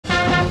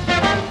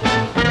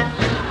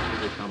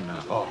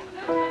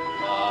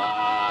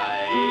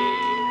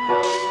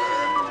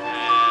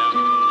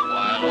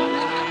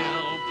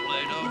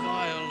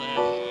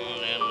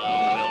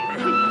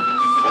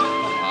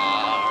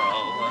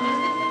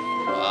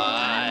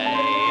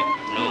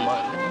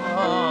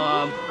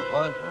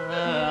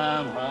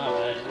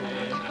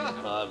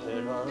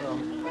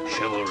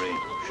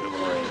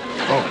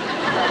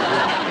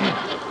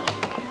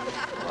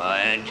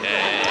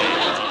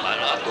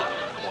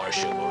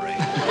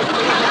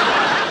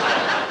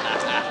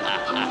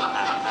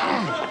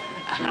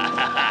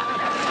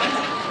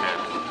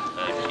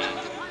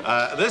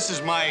This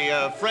is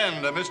my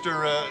friend,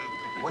 Mr.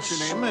 What's your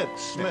name?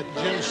 Smith,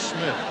 Jim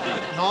Smith.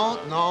 No,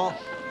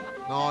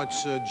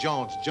 it's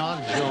Jones,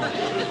 John Jones.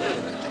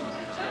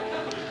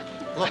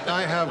 Look,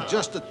 I have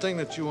just the thing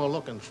that you were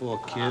looking for,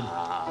 kid.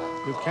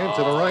 You came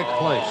to the right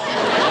place.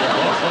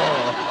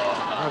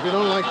 Now, if you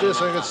don't like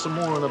this, I got some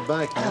more in the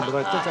back end,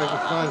 but I think I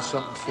can find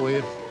something for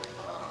you.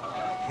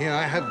 Here,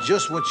 I have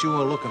just what you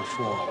were looking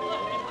for.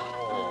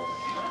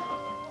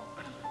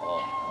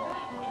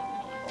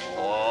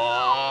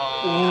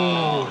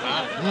 Ooh.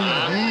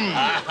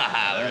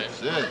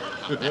 That's it.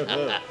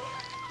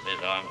 Miss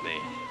Armby,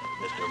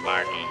 Mr.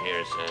 Martin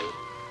here says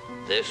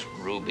this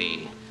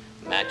ruby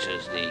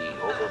matches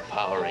the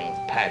overpowering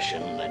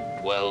passion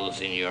that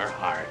dwells in your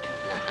heart.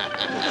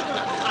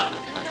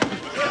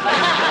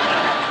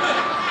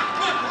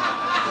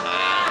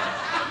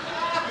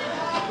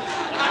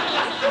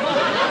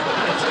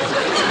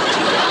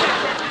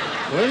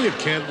 Well, you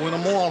can't win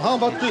them all. How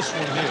about this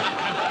one here?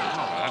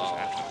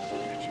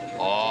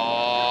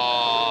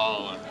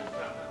 All.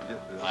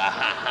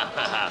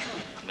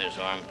 Miss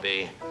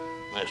Ormsby,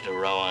 Mr.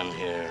 Rowan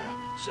here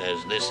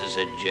says this is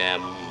a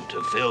gem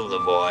to fill the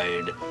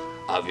void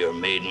of your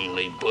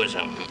maidenly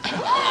bosom.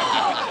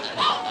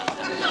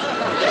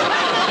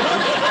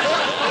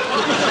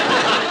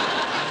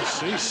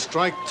 See,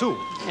 strike two.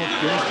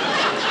 Okay.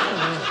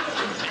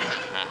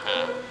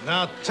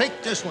 Now,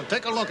 take this one.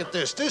 Take a look at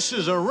this. This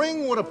is a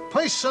ring with a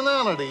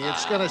personality.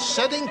 It's got a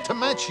setting to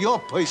match your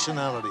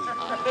personality.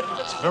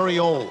 It's very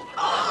old.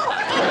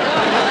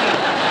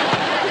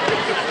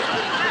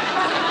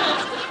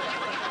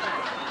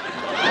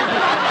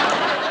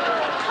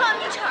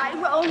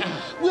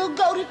 We'll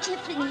go to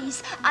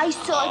Tiffany's. I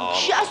saw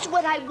just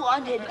what I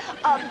wanted.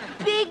 A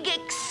big,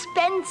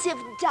 expensive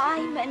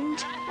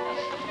diamond.